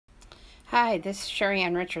Hi, this is Sheri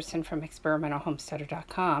Ann Richerson from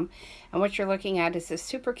experimentalhomesteader.com, and what you're looking at is a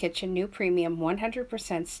Super Kitchen New Premium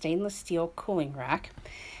 100% stainless steel cooling rack.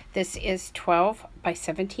 This is 12 by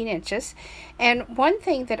 17 inches, and one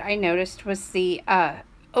thing that I noticed was the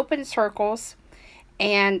open circles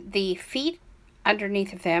and the feet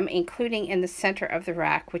underneath of them, including in the center of the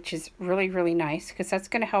rack, which is really nice because that's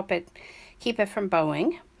going to help it keep it from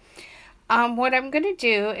bowing. What I'm going to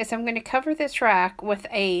do is I'm going to cover this rack with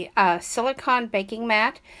a silicone baking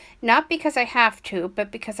mat, not because I have to,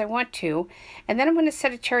 but because I want to. And then I'm going to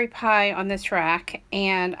set a cherry pie on this rack,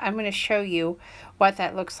 and I'm going to show you what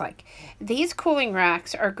that looks like. These cooling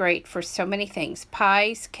racks are great for so many things: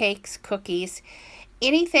 pies, cakes, cookies,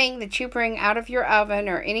 anything that you bring out of your oven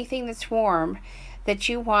or anything that's warm that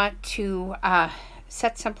you want to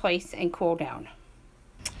set someplace and cool down.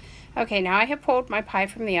 Okay, now I have pulled my pie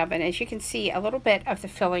from the oven. As you can see, a little bit of the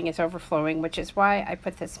filling is overflowing, which is why I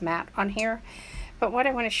put this mat on here. But what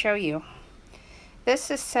I want to show you, this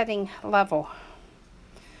is setting level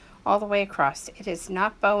all the way across. It is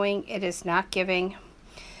not bowing, it is not giving.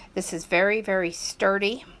 This is very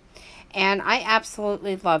sturdy, and I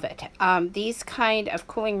absolutely love it. These kind of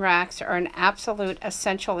cooling racks are an absolute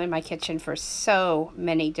essential in my kitchen for so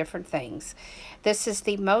many different things. This is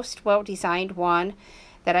the most well-designed one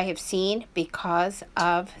that I have seen because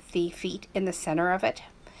of the feet in the center of it.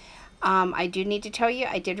 I do need to tell you,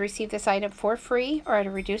 I did receive this item for free or at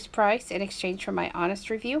a reduced price in exchange for my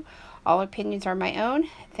honest review. All opinions are my own.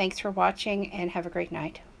 Thanks for watching and have a great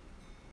night.